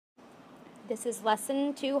This is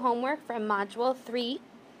Lesson 2 homework from Module 3,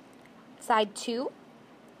 Side 2.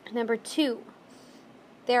 Number 2,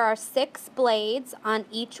 there are 6 blades on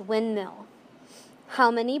each windmill.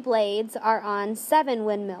 How many blades are on 7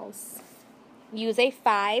 windmills? Use a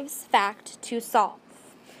 5's fact to solve.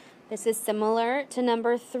 This is similar to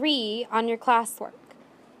number 3 on your classwork.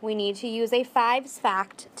 We need to use a 5's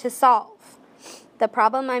fact to solve. The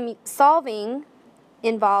problem I'm solving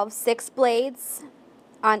involves 6 blades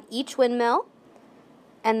on each windmill,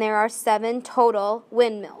 and there are 7 total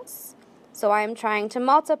windmills. So I am trying to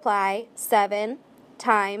multiply 7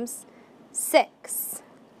 times 6.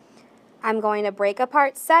 I'm going to break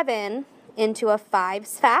apart 7 into a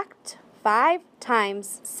 5's fact, 5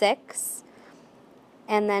 times 6,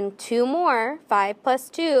 and then 2 more, 5 plus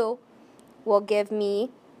 2, will give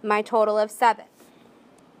me my total of 7.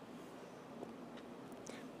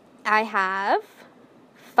 I have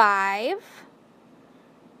 5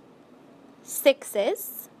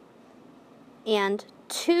 6's and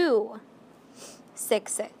 2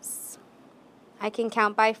 6's. I can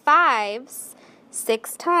count by 5's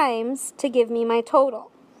 6 times to give me my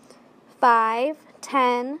total. 5,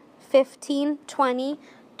 10, 15, 20,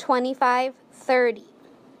 25, 30.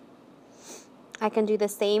 I can do the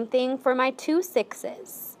same thing for my 2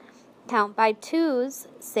 6's. Count by 2's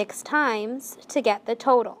 6 times to get the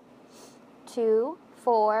total. 2,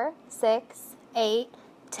 4, 6, 8,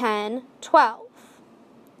 10, 12.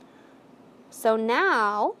 So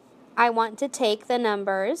now I want to take the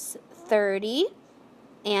numbers 30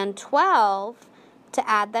 and 12 to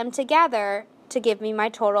add them together to give me my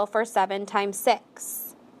total for 7 times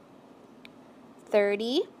 6.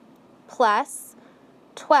 30 plus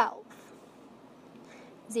 12.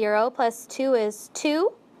 0 plus 2 is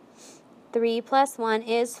 2. 3 plus 1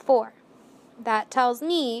 is 4. That tells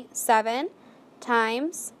me 7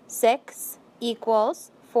 times 6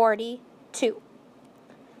 equals 42.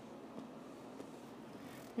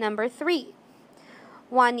 Number 3.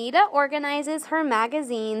 Juanita organizes her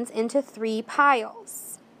magazines into 3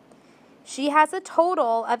 piles. She has a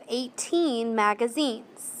total of 18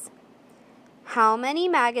 magazines. How many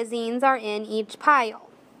magazines are in each pile?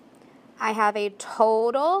 I have a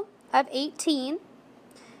total of 18,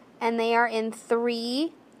 and they are in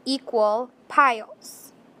 3 equal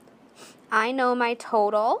piles. I know my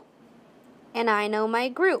total, and I know my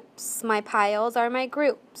groups. My piles are my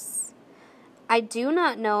groups. I do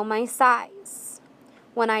not know my size.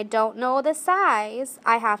 When I don't know the size,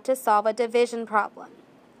 I have to solve a division problem.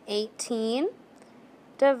 18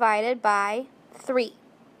 divided by 3.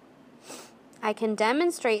 I can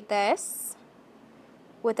demonstrate this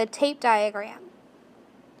with a tape diagram.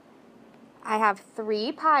 I have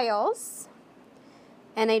 3 piles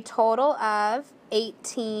and a total of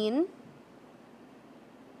 18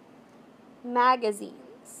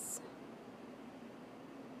 magazines.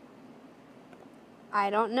 I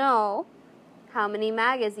don't know how many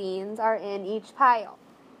magazines are in each pile.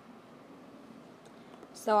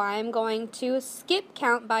 So I'm going to skip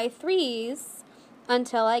count by 3's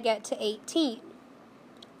until I get to 18.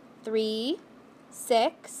 3,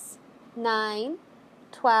 6, 9,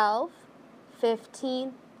 12,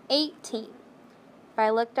 15, 18. If I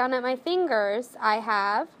look down at my fingers, I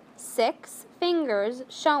have 6 fingers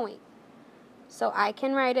showing. So I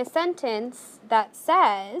can write a sentence that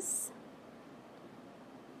says,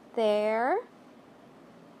 there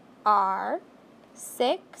are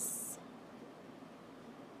 6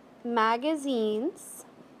 magazines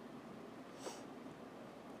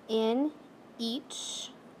in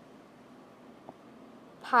each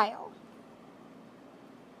pile.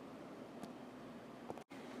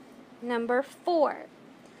 Number 4.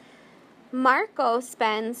 Marco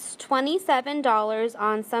spends $27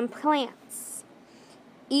 on some plants.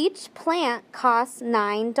 Each plant costs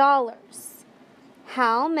 $9.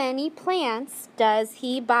 How many plants does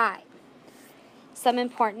he buy? Some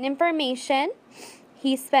important information.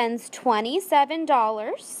 He spends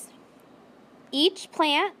 $27. Each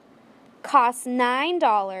plant costs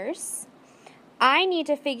 $9. I need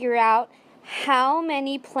to figure out how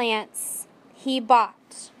many plants he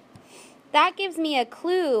bought. That gives me a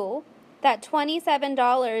clue that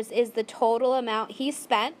 $27 is the total amount he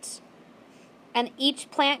spent, and each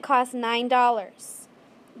plant costs $9.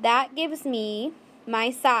 That gives me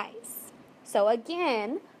my size. So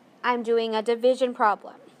again, I'm doing a division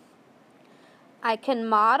problem. I can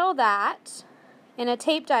model that in a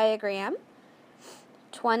tape diagram.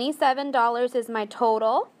 $27 is my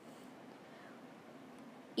total.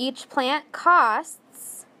 Each plant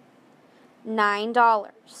costs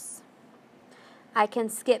 $9. I can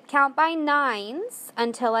skip count by 9's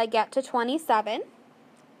until I get to 27.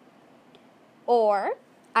 Or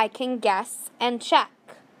I can guess and check.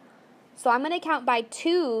 So I'm going to count by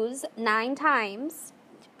twos 9 times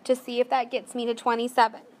to see if that gets me to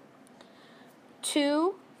 27.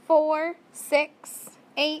 2, 4, 6,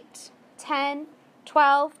 8, 10,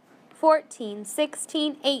 12, 14,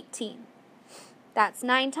 16, 18. That's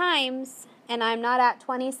 9 times, and I'm not at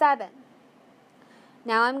 27.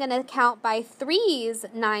 Now I'm going to count by threes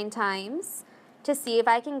 9 times to see if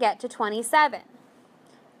I can get to 27.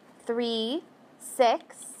 3,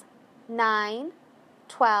 6, 9,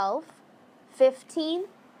 12, 15,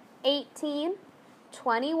 18,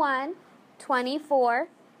 21, 24,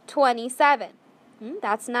 27.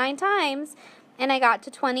 That's 9 times, and I got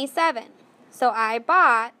to 27. So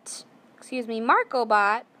Marco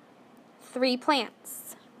bought 3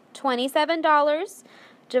 plants. $27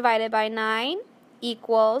 divided by 9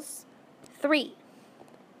 equals 3.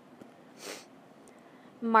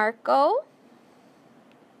 Marco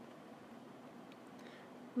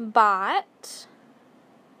bought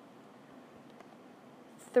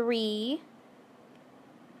 3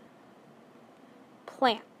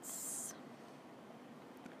 plants.